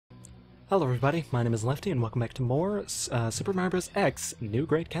Hello everybody, my name is Lefty and welcome back to more Super Mario Bros. X New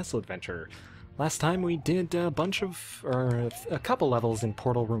Great Castle Adventure. Last time we did a couple levels in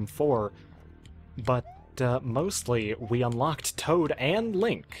Portal Room 4, but mostly we unlocked Toad and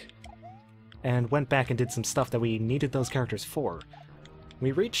Link, and went back and did some stuff that we needed those characters for.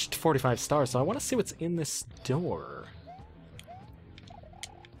 We reached 45 stars, so I want to see what's in this door.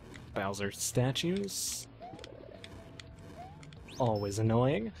 Bowser statues. Always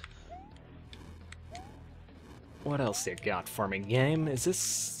annoying. What else you got for me, game? Is this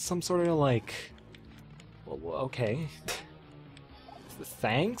some sort of, like... Well, okay.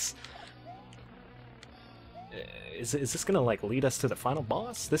 Thanks? Is this gonna, like, lead us to the final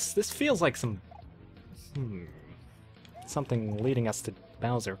boss? This feels like some... something leading us to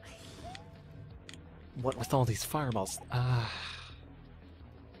Bowser. What with all these fireballs?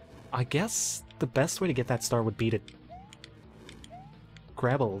 I guess the best way to get that star would be to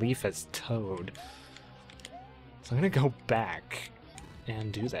grab a leaf as Toad. So I'm gonna go back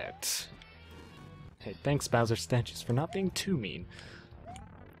and do that. Hey, thanks Bowser statues for not being too mean.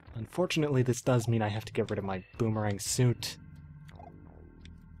 Unfortunately, this does mean I have to get rid of my boomerang suit.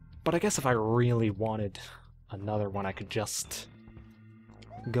 But I guess if I really wanted another one, I could just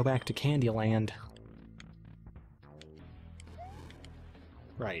go back to Candyland.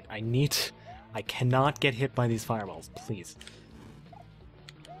 Right, I cannot get hit by these fireballs, please.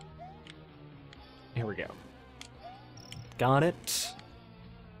 Here we go. Got it.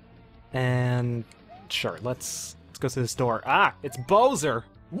 And sure, let's go through this door. Ah, it's Bowser!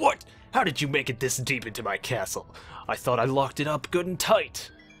 What? How did you make it this deep into my castle? I thought I locked it up good and tight.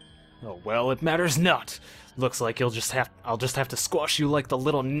 Oh well, it matters not. Looks like I'll just have to squash you like the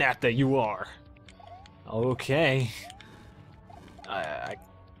little gnat that you are. Okay. I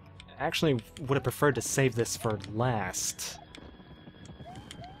actually would have preferred to save this for last.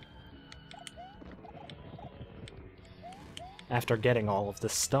 After getting all of the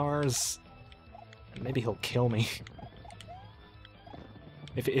stars, maybe he'll kill me.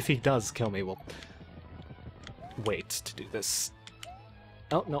 If he does kill me, we'll wait to do this.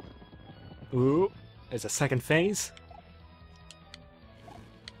 Oh, no. Ooh, there's a second phase.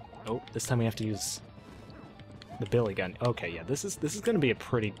 Oh, this time we have to use the billy gun. Okay, yeah, this is going to be a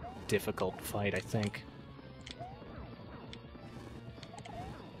pretty difficult fight, I think.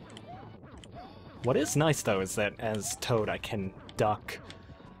 What is nice, though, is that as Toad, I can duck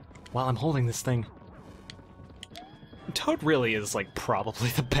while I'm holding this thing. Toad really is, like, probably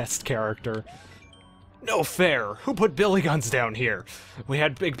the best character. No fair! Who put billy guns down here? We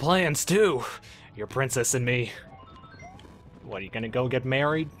had big plans, too. Your princess and me. What, are you gonna go get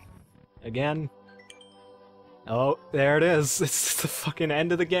married? Again? Oh, there it is. It's the fucking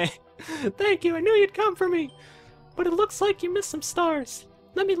end of the game. Thank you, I knew you'd come for me. But it looks like you missed some stars.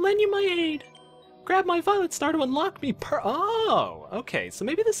 Let me lend you my aid. Grab my violet star to unlock me Oh, okay, so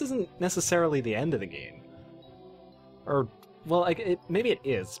maybe this isn't necessarily the end of the game. Or, well, maybe it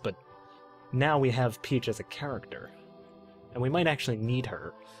is, but now we have Peach as a character. And we might actually need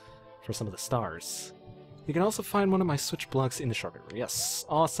her for some of the stars. You can also find one of my switch blocks in the shortcut room. Yes,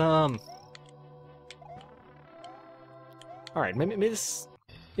 awesome! Alright, maybe this...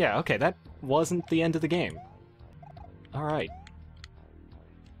 Yeah, okay, that wasn't the end of the game. Alright.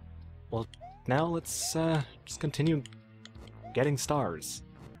 Well, now let's just continue getting stars.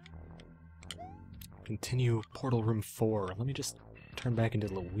 Continue Portal Room 4. Let me just turn back into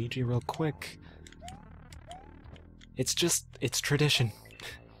Luigi real quick. It's tradition.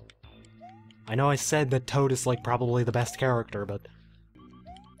 I know I said that Toad is, like, probably the best character, but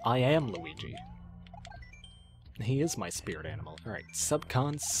I am Luigi. He is my spirit animal. Alright,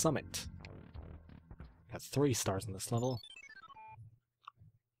 Subcon Summit. Got 3 stars in this level.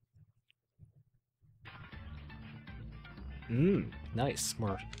 Nice.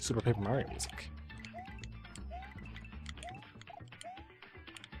 More Super Paper Mario music.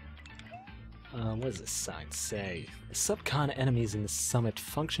 What does this sign say? The Subcon enemies in the summit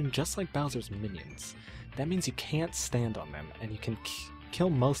function just like Bowser's minions. That means you can't stand on them, and you can kill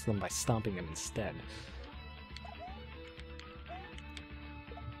most of them by stomping them instead.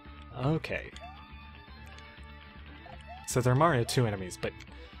 Okay. So they're Mario 2 enemies, but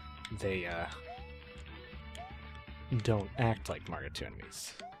they, don't act like Mario 2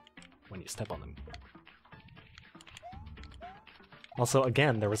 enemies when you step on them. Also,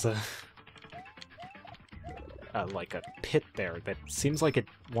 again, there was like a pit there that seems like it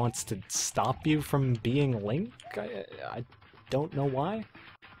wants to stop you from being Link? I don't know why.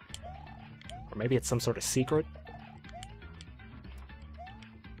 Or maybe it's some sort of secret.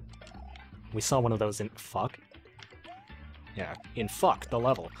 We saw one of those in... Fuck? Yeah, in Fuck, the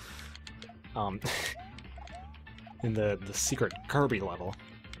level. in the secret Kirby level.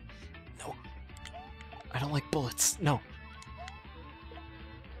 No. I don't like bullets. No.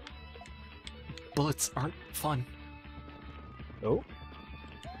 Bullets aren't fun. Oh.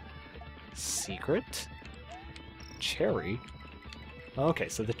 Secret? Cherry? Okay,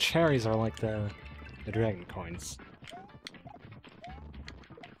 so the cherries are like the dragon coins.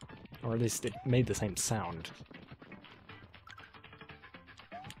 Or at least it made the same sound.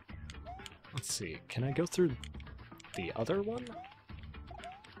 Let's see, can I go through the other one?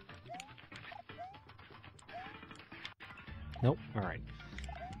 Nope, alright.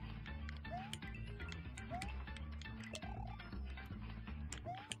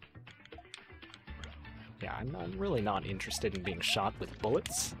 Yeah, I'm really not interested in being shot with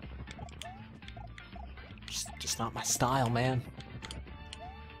bullets. Just not my style, man.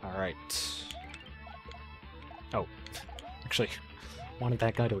 Alright. Oh. Actually, wanted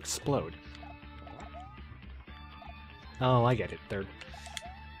that guy to explode. Oh, I get it. They're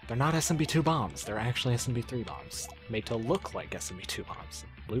not SMB2 bombs. They're actually SMB3 bombs. Made to look like SMB2 bombs.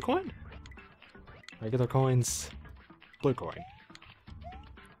 Blue coin? Regular coins. Blue coin.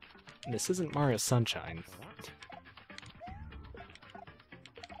 This isn't Mario Sunshine.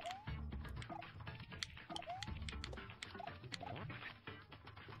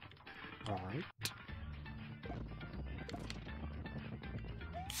 Alright.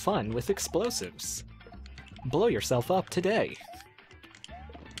 Fun with explosives. Blow yourself up today.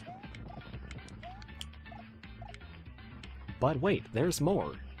 But wait, there's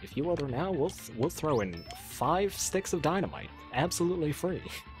more. If you order now, we'll throw in 5 sticks of dynamite, absolutely free.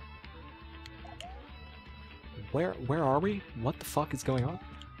 Where are we? What the fuck is going on?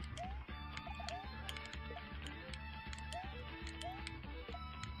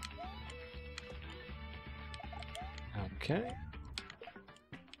 Okay.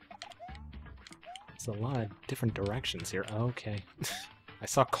 There's a lot of different directions here. Okay. I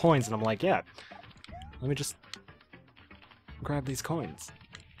saw coins and I'm like, yeah, let me just grab these coins.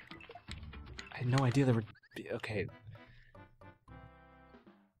 I had no idea there would be... Okay.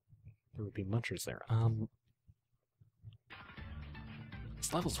 There would be munchers there.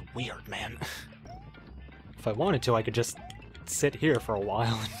 This level's weird, man. If I wanted to, I could just sit here for a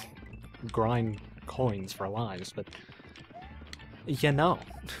while and grind coins for lives, but... Yeah, no.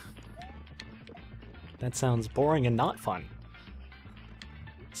 That sounds boring and not fun.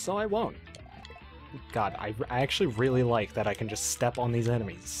 So I won't. God, I actually really like that I can just step on these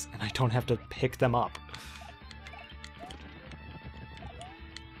enemies, and I don't have to pick them up.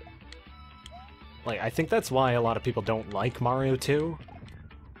 Like, I think that's why a lot of people don't like Mario 2.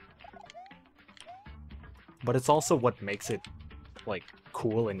 But it's also what makes it, like,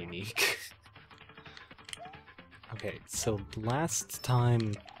 cool and unique. Okay, so last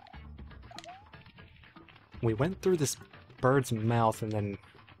time... we went through this bird's mouth and then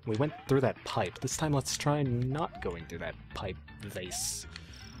we went through that pipe. This time let's try not going through that pipe vase.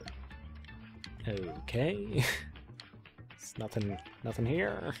 Okay. There's nothing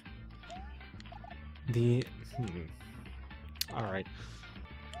here. Alright.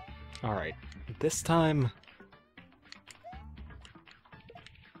 Alright. This time...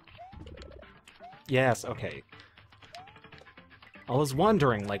 Yes, okay. I was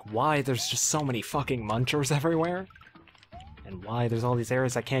wondering, like, why there's just so many fucking munchers everywhere? And why there's all these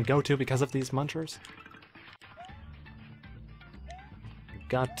areas I can't go to because of these munchers? We've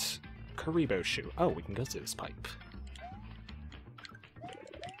got Karibo shoe. Oh, we can go through this pipe.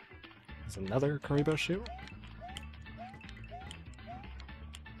 There's another Karibo shoe.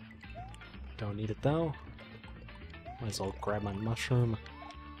 Don't need it though. Might as well grab my mushroom.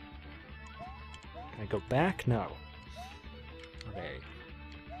 Can I go back? No. Okay.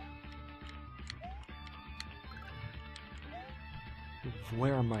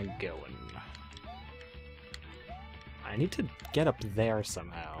 Where am I going? I need to get up there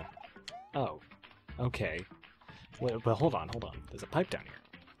somehow. Oh. Okay. Well, hold on. There's a pipe down here.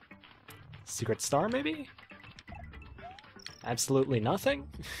 Secret star, maybe? Absolutely nothing?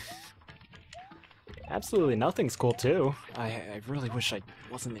 Absolutely nothing's cool, too. I really wish I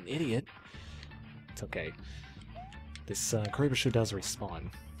wasn't an idiot. It's okay. This Karibo shoe does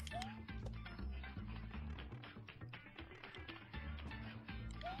respawn.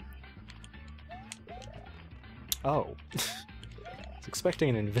 Oh. I was expecting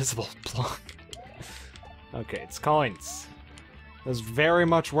an invisible block. Okay, it's coins. It was very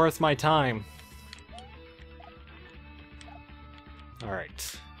much worth my time.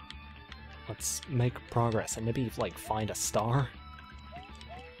 Alright. Let's make progress and maybe, like, find a star.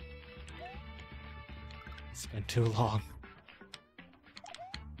 It's been too long.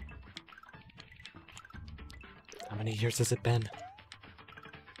 many years has it been?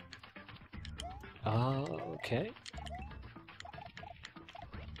 Okay.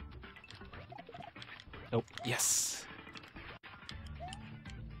 Oh, yes!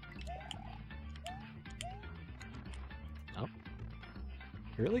 Oh.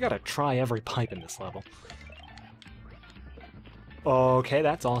 You really gotta try every pipe in this level. Okay,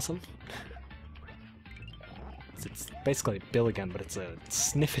 that's awesome. It's basically a billy gun, but it's a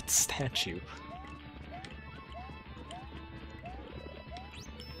sniffit statue.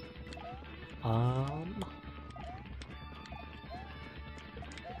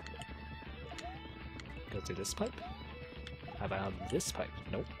 Go through this pipe? How about this pipe?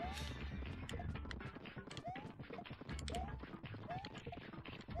 Nope.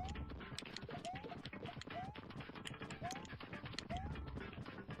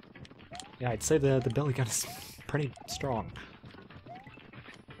 Yeah, I'd say the billy gun is pretty strong.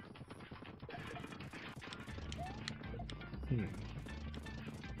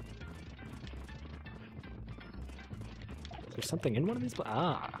 Is there something in one of these?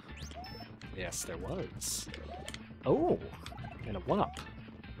 Ah! Yes, there was. Oh! And a one-up.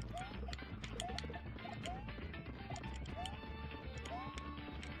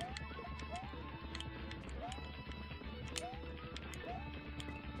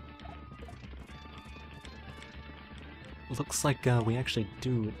 Looks like we actually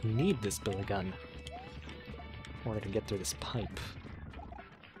do need this billy gun in order to get through this pipe.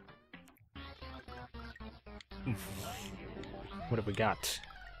 What have we got?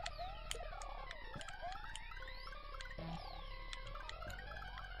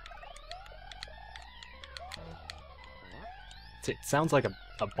 It sounds like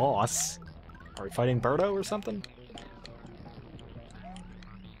a boss. Are we fighting Birdo or something?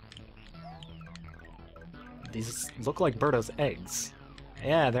 These look like Birdo's eggs.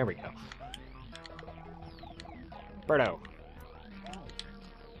 Yeah, there we go. Birdo.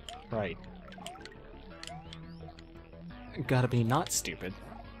 Right. Gotta be not stupid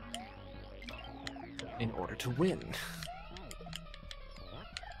in order to win.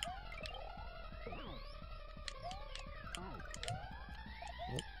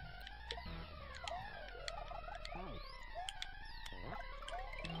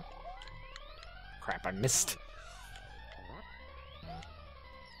 Crap, I missed.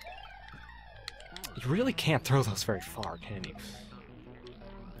 You really can't throw those very far, can you?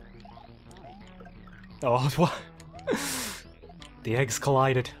 Oh, what? The eggs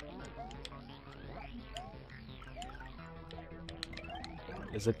collided.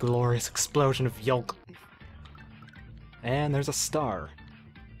 There's a glorious explosion of yolk. And there's a star.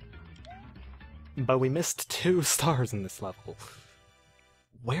 But we missed 2 stars in this level.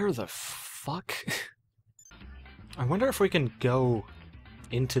 Where the fuck? I wonder if we can go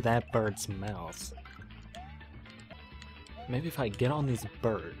into that bird's mouth. Maybe if I get on these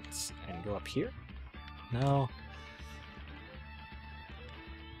birds and go up here? No.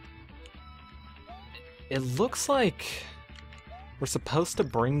 It looks like we're supposed to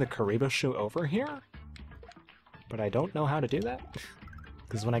bring the Karibo over here, but I don't know how to do that.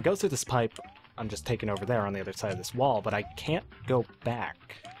 Because when I go through this pipe, I'm just taken over there on the other side of this wall, but I can't go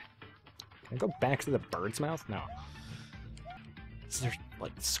back. Can I go back to the bird's mouth? No. Is there,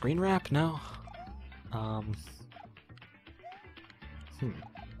 like, screen wrap? No. Oh,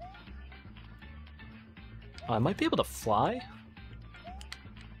 I might be able to fly?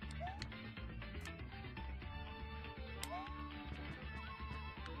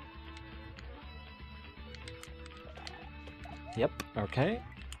 Yep, okay.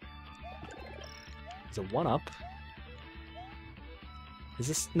 There's a one-up. Is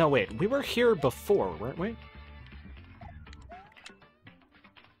this... No, wait. We were here before, weren't we?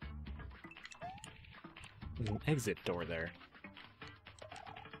 There's an exit door there.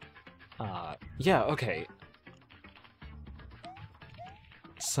 Yeah, okay.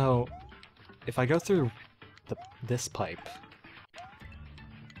 So, if I go through this pipe,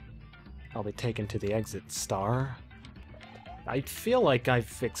 I'll be taken to the exit star. I feel like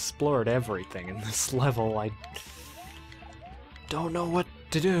I've explored everything in this level. I don't know what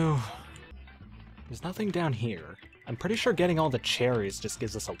to do. There's nothing down here. I'm pretty sure getting all the cherries just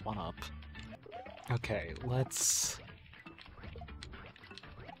gives us a one-up. Okay, let's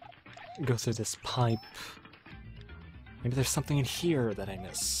go through this pipe. Maybe there's something in here that I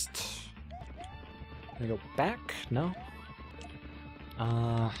missed. Can I go back? No?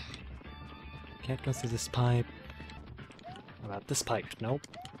 Can't go through this pipe. What about this pipe? Nope.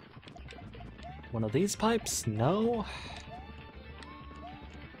 One of these pipes? No.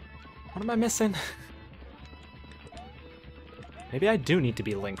 What am I missing? Maybe I do need to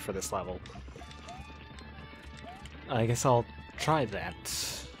be Link for this level. I guess I'll try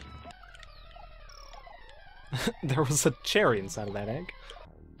that. There was a cherry inside of that egg.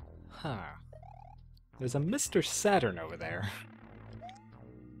 Huh. There's a Mr. Saturn over there.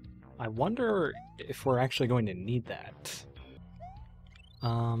 I wonder if we're actually going to need that.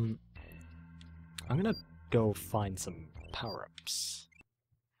 I'm gonna go find some power-ups.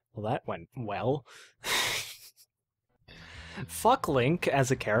 Well, that went well. Fuck Link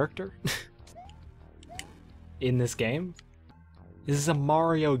as a character in this game. This is a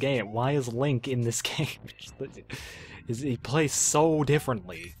Mario game. Why is Link in this game? He plays so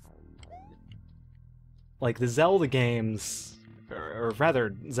differently. Like the Zelda games, or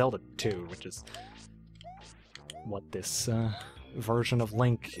rather Zelda 2, which is what this version of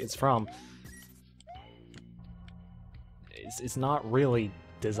Link is from, is not really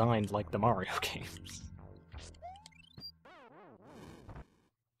designed like the Mario games.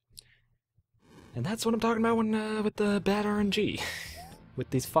 And that's what I'm talking about when with the bad RNG. With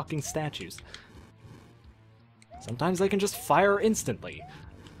these fucking statues. Sometimes they can just fire instantly.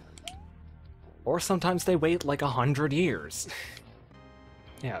 Or sometimes they wait like 100 years.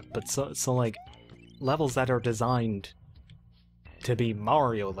 Yeah, but so like, levels that are designed to be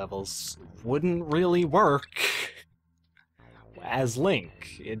Mario levels wouldn't really work as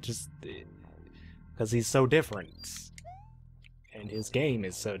Link. Because he's so different. And his game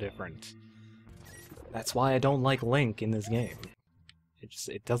is so different. That's why I don't like Link in this game.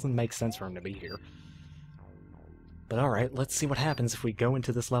 It doesn't make sense for him to be here. But alright, let's see what happens if we go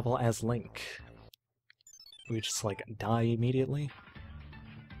into this level as Link. We just, like, die immediately?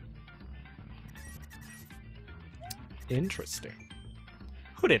 Interesting.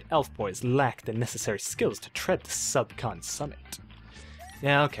 Hooded elf boys lack the necessary skills to tread the subcon summit.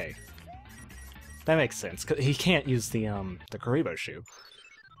 Yeah, okay. That makes sense, 'cause he can't use the Karibo shoe.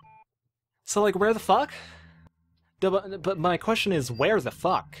 So, like, where the fuck? But my question is, where the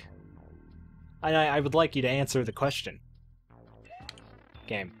fuck? I would like you to answer the question.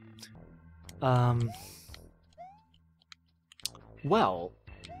 Game. Well,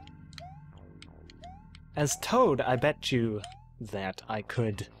 as Toad, I bet you that I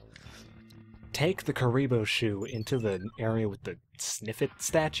could take the Karibo shoe into the area with the Sniffit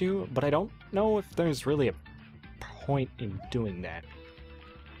statue, but I don't know if there's really a point in doing that.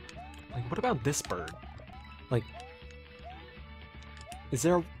 Like, what about this bird? Like, is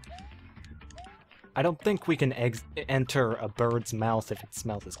there... I don't think we can enter a bird's mouth if its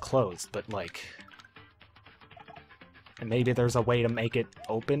mouth is closed, but, like... And maybe there's a way to make it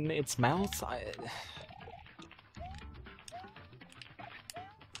open its mouth?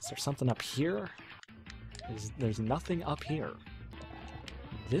 Is there something up here? There's nothing up here.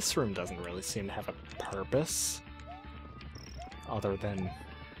 This room doesn't really seem to have a purpose. Other than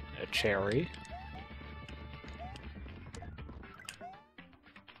a cherry.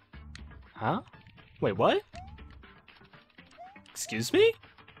 Huh? Wait, what? Excuse me?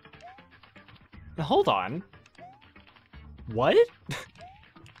 Now, hold on. What?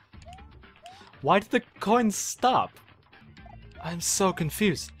 Why did the coins stop? I'm so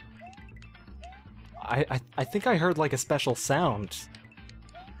confused. I think I heard like a special sound.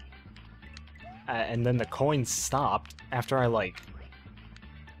 And then the coins stopped after I like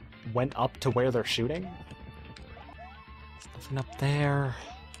went up to where they're shooting. There's nothing up there.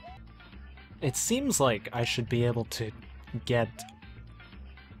 It seems like I should be able to get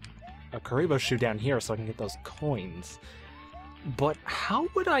a Karibo shoe down here so I can get those coins. But how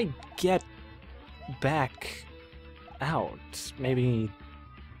would I get back out? Maybe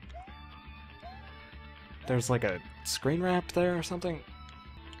there's like a screen wrap there or something?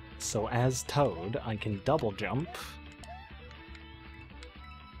 So as Toad, I can double jump,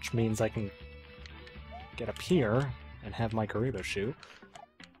 which means I can get up here and have my Karibo shoe.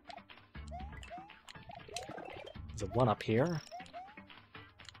 There's a one up here.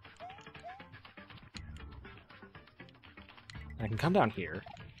 I can come down here,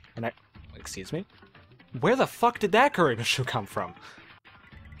 and I... Excuse me? Where the fuck did that Karibo shoe come from?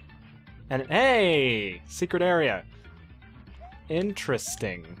 And hey! Secret area!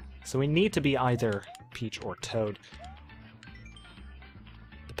 Interesting. So we need to be either Peach or Toad.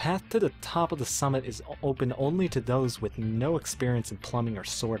 The path to the top of the summit is open only to those with no experience in plumbing or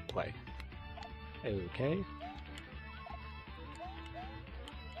swordplay. Okay.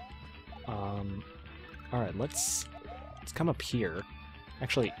 Alright, let's come up here.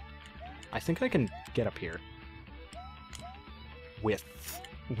 Actually, I think I can get up here. With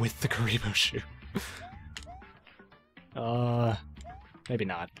the Karibo shoe. Maybe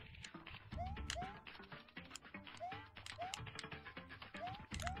not.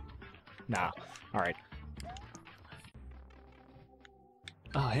 Nah. Alright.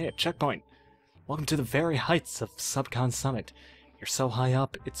 Oh, hey, a checkpoint. Welcome to the very heights of Subcon Summit. You're so high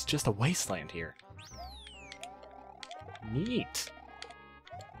up, it's just a wasteland here. Neat.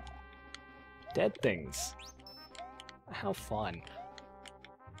 Dead things. How fun.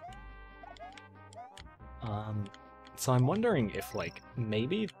 So I'm wondering if, like,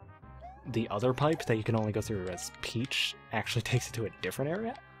 maybe the other pipe that you can only go through as Peach actually takes you to a different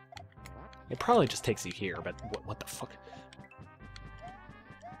area? It probably just takes you here, but what the fuck?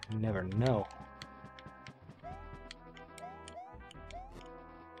 You never know.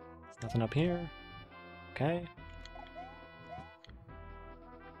 There's nothing up here. Okay.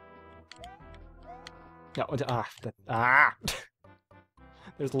 No,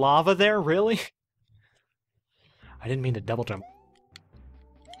 There's lava there, really? I didn't mean to double jump.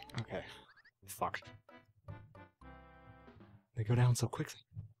 Okay. Fuck. They go down so quickly.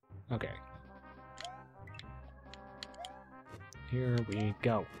 Okay. Here we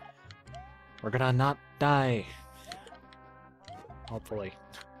go. We're gonna not die. Hopefully.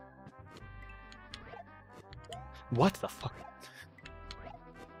 What the fuck?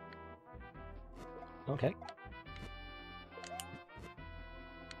 Okay.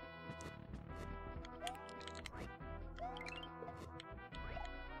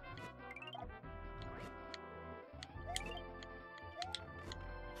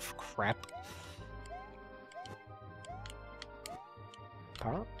 Crap.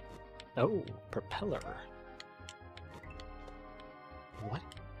 Power up? Oh, propeller. What?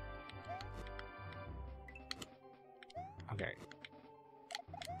 Okay.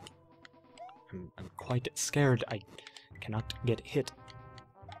 I'm quite scared. I cannot get hit.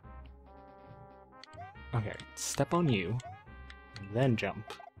 Okay, step on you, then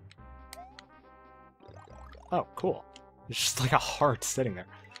jump. Oh, cool. It's just like a heart sitting there.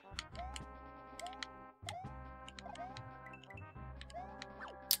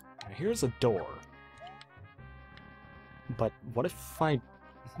 Now here's a door. But what if I...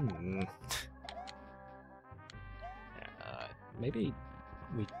 maybe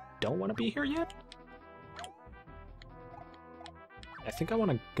we don't want to be here yet? I think I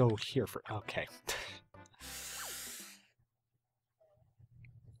want to go here for... Okay.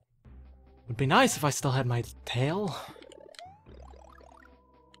 Would be nice if I still had my tail.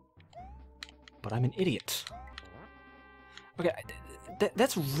 But I'm an idiot. Okay,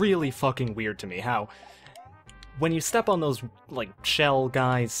 that's really fucking weird to me, how... When you step on those, like, shell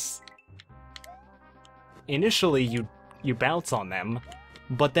guys... Initially, you bounce on them,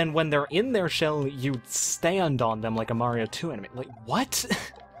 but then when they're in their shell, you stand on them like a Mario 2 enemy. Like, what?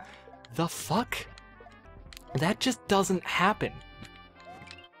 The fuck? That just doesn't happen.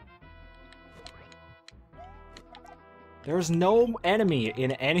 There's no enemy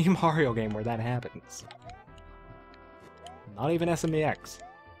in any Mario game where that happens. Not even SMBX.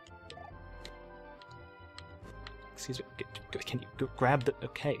 Excuse me, can you grab the...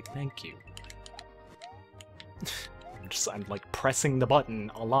 Okay, thank you. I'm like pressing the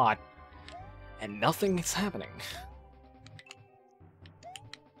button a lot, and nothing is happening.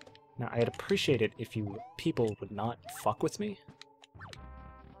 Now, I'd appreciate it if you people would not fuck with me.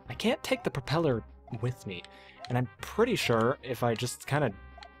 I can't take the propeller with me, and I'm pretty sure if I just kind of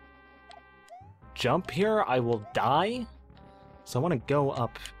jump here, I will die. So I want to go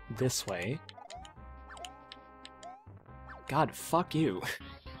up this way. God, fuck you.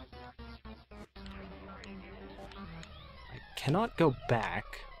 Cannot go back.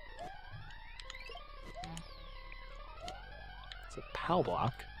 It's a POW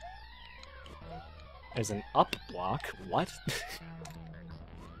block. There's an up block. What?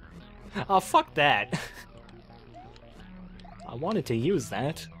 Oh, fuck that. I wanted to use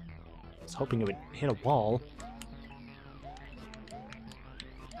that. I was hoping it would hit a wall.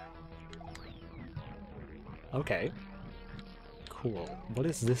 Okay. Cool. What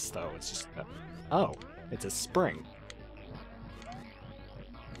is this, though? It's just... oh, it's a spring.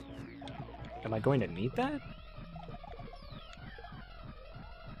 Am I going to need that?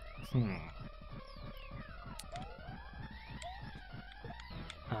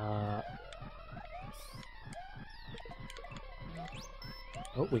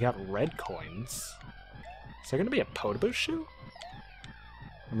 Oh, we got red coins. Is there gonna be a Potable shoe?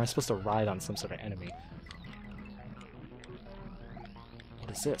 Or am I supposed to ride on some sort of enemy? What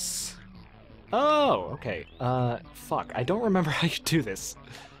is this? Oh, okay. Fuck. I don't remember how you do this.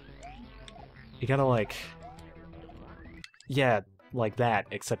 You gotta, like... Yeah, like that,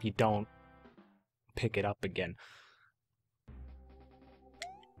 except you don't pick it up again.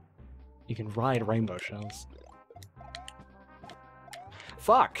 You can ride rainbow shells.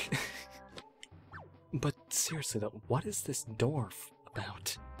 Fuck! But seriously though, what is this door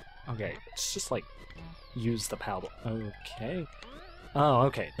about? Okay, it's just like use the paddle. Okay. Oh,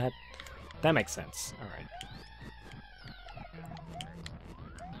 okay. That makes sense. All right.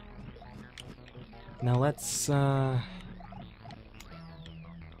 Now let's oh,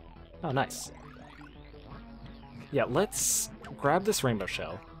 nice. Yeah, let's grab this rainbow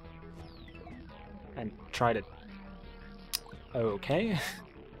shell and try to... Okay.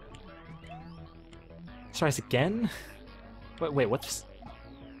 Let's try this again. Wait, what's...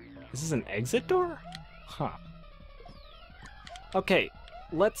 This is an exit door? Huh. Okay,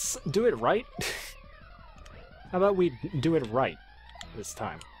 let's do it right. How about we do it right this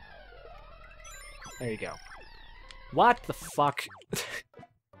time? There you go. What the fuck?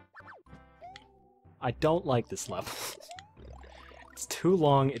 I don't like this level. It's too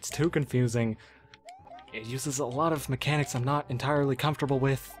long, it's too confusing. It uses a lot of mechanics I'm not entirely comfortable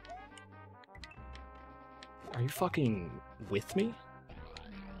with. Are you fucking with me?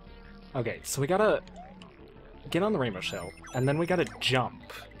 Okay, so we gotta get on the rainbow shell, and then we gotta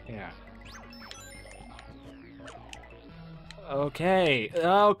jump. Yeah. Okay.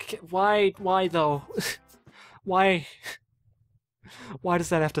 Okay. Why though? Why does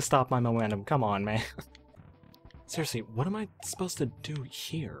that have to stop my momentum? Come on, man. Seriously, what am I supposed to do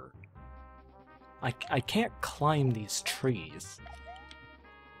here? I can't climb these trees.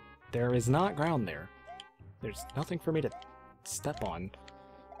 There is not ground there. There's nothing for me to step on.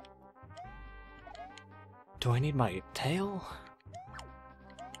 Do I need my tail?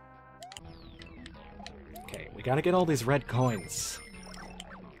 Okay, we gotta get all these red coins.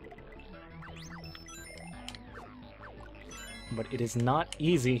 But it is not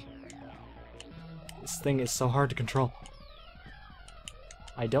easy. This thing is so hard to control.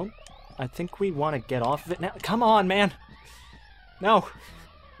 I think we want to get off of it now. Come on, man! No!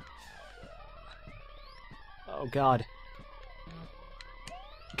 Oh, God.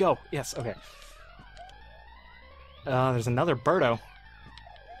 Go! Yes, okay. There's another Birdo.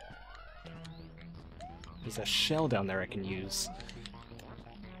 There's a shell down there I can use.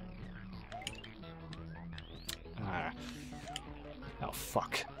 Oh,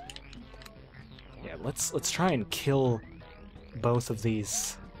 fuck. Yeah, let's try and kill both of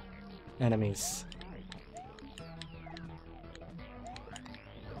these enemies.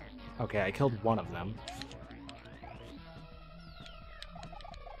 Okay, I killed one of them.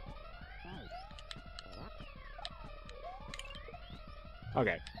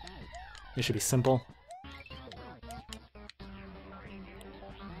 Okay. This should be simple.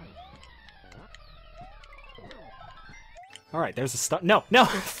 Alright, there's a star. No! No!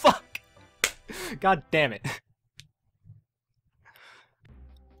 Fuck! God damn it.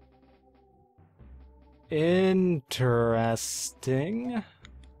 Interesting.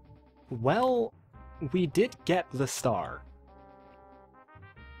 Well, we did get the star.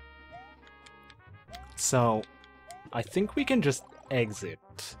 So, I think we can just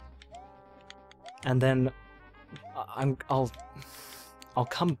exit. And then I'll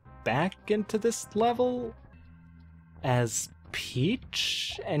come back into this level as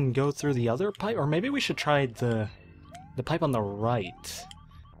Peach and go through the other pipe, or maybe we should try the pipe on the right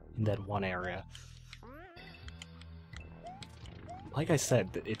in that one area. Like I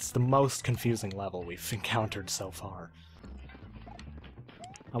said, it's the most confusing level we've encountered so far.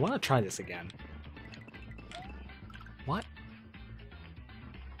 I want to try this again. What?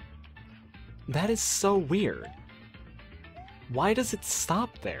 That is so weird. Why does it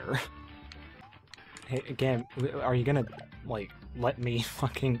stop there? Hey, game, are you gonna, like, let me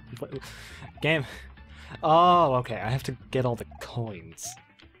fucking... Game... Oh, okay, I have to get all the coins.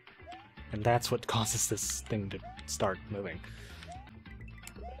 And that's what causes this thing to start moving.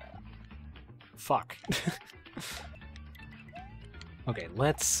 Fuck. Okay,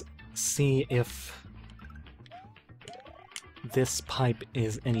 let's see if this pipe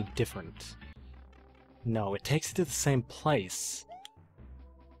is any different. No, it takes you to the same place.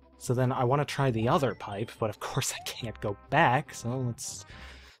 So then I want to try the other pipe, but of course I can't go back, so let's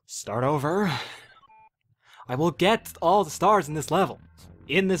start over. I will get all the stars in this level,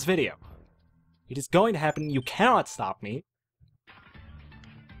 in this video. It is going to happen, you cannot stop me.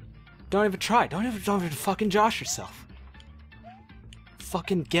 Don't even try, don't even fucking josh yourself.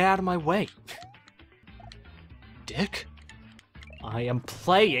 Fucking get out of my way. Dick? I am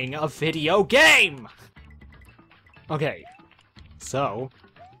playing a video game! Okay, so...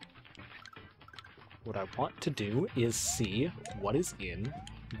 what I want to do is see what is in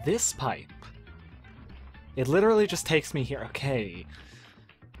this pipe. It literally just takes me here. Okay.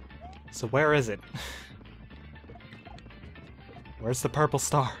 So where is it? Where's the purple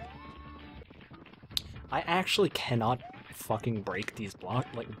star? I actually cannot fucking break these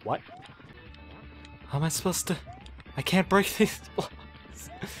blocks? Like, what? How am I supposed to... I can't break these blocks.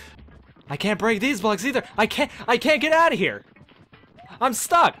 I can't break these blocks either. I can't get out of here. I'm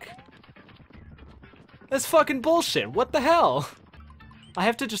stuck. That's fucking bullshit. What the hell? I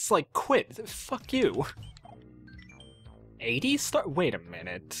have to just, like, quit. Fuck you. 80 star? Wait a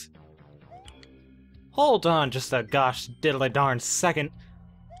minute. Hold on just a gosh diddly darn second.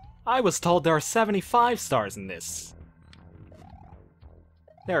 I was told there are 75 stars in this.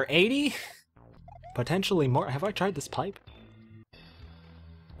 There are 80? Potentially more. Have I tried this pipe?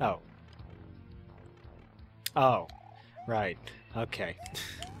 Oh. Oh. Right. Okay.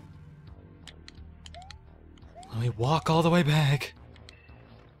 Let me walk all the way back.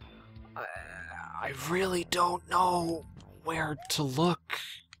 I really don't know where to look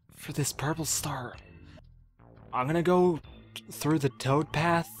for this purple star. I'm gonna go through the toad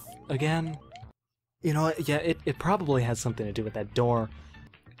path again. You know what? Yeah, it probably has something to do with that door.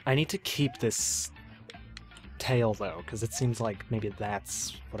 I need to keep this tail, though, because it seems like maybe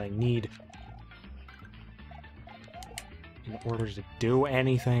that's what I need in order to do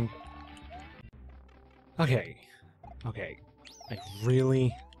anything. Okay. Okay. I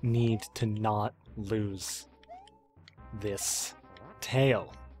really need to not lose this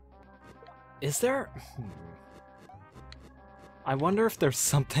tail. Is there... I wonder if there's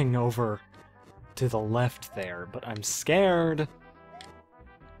something over to the left there, but I'm scared.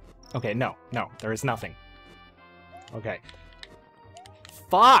 Okay, no, there is nothing. Okay.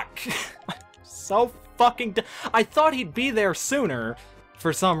 Fuck! So fucking I thought he'd be there sooner,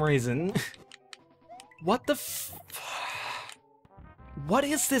 for some reason. What the What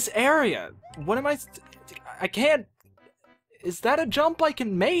is this area? What am I can't... Is that a jump I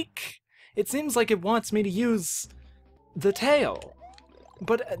can make? It seems like it wants me to use the tail.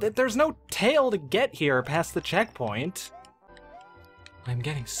 But there's no tail to get here past the checkpoint. I'm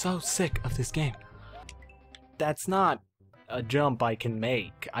getting so sick of this game. That's not a jump I can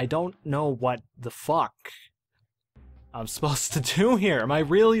make. I don't know what the fuck I'm supposed to do here. Am I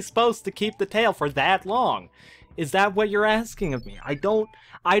really supposed to keep the tail for that long? Is that what you're asking of me? I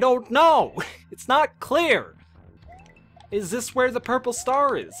don't know! It's not clear! Is this where the purple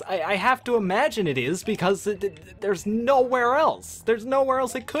star is? I have to imagine it is, because there's nowhere else. There's nowhere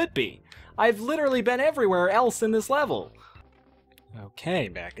else it could be. I've literally been everywhere else in this level. Okay,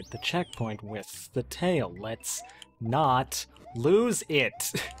 back at the checkpoint with the tail. Let's not lose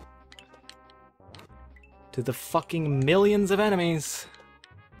it. To the fucking millions of enemies.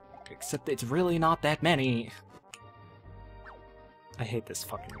 Except it's really not that many. I hate this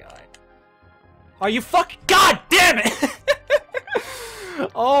fucking guy. Are you fucking— God damn it!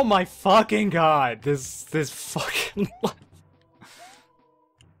 Oh my fucking god. This fucking...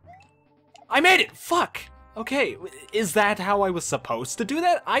 I made it! Fuck! Okay, is that how I was supposed to do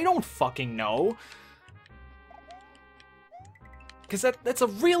that? I don't fucking know. Because that's a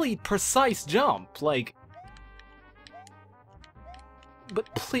really precise jump, like...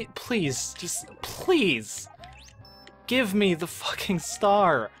 But please, just please, give me the fucking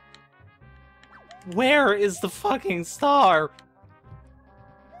star. Where is the fucking star?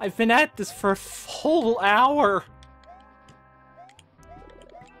 I've been at this for a whole hour.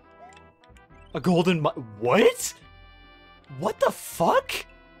 A golden what? What the fuck?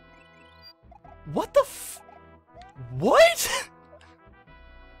 What the what?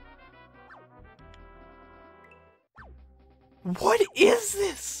 What is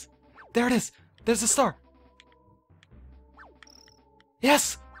this? There it is. There's a star.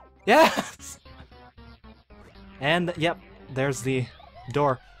 Yes! Yes! And, yep, there's the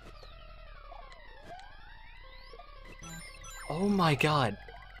door. Oh my god.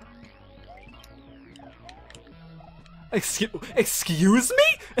 Excuse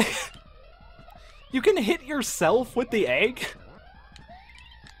me? You can hit yourself with the egg?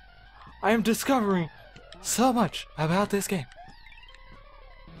 I am discovering so much about this game.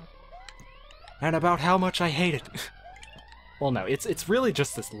 And about how much I hate it. Well, no, it's really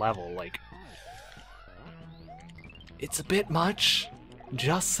just this level, like... It's a bit much.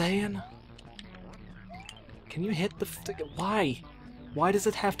 Just saying. Can you hit the... Why? Why does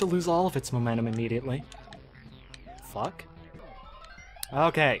it have to lose all of its momentum immediately? Fuck.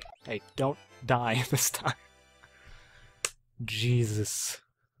 Okay. Hey, don't die this time. Jesus.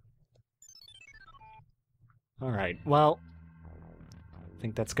 Alright, well... I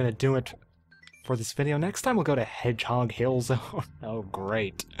think that's gonna do it for this video. Next time we'll go to Hedgehog Hill Zone. Oh,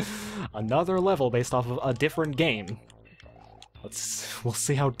 great. Another level based off of a different game. We'll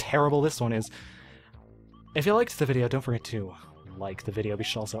see how terrible this one is. If you liked the video, don't forget to like the video. You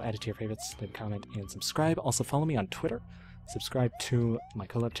should also add it to your favorites, leave a comment, and subscribe. Also follow me on Twitter. Subscribe to my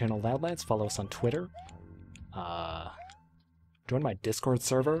collab channel Loudlads. Follow us on Twitter. Join my Discord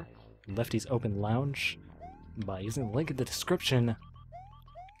server, Lefty's Open Lounge, by using the link in the description.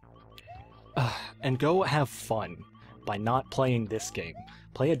 And go have fun by not playing this game.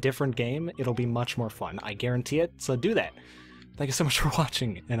 Play a different game, it'll be much more fun. I guarantee it, so do that. Thank you so much for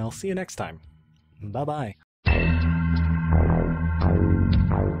watching, and I'll see you next time. Bye-bye.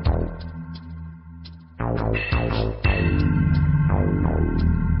 Thank you.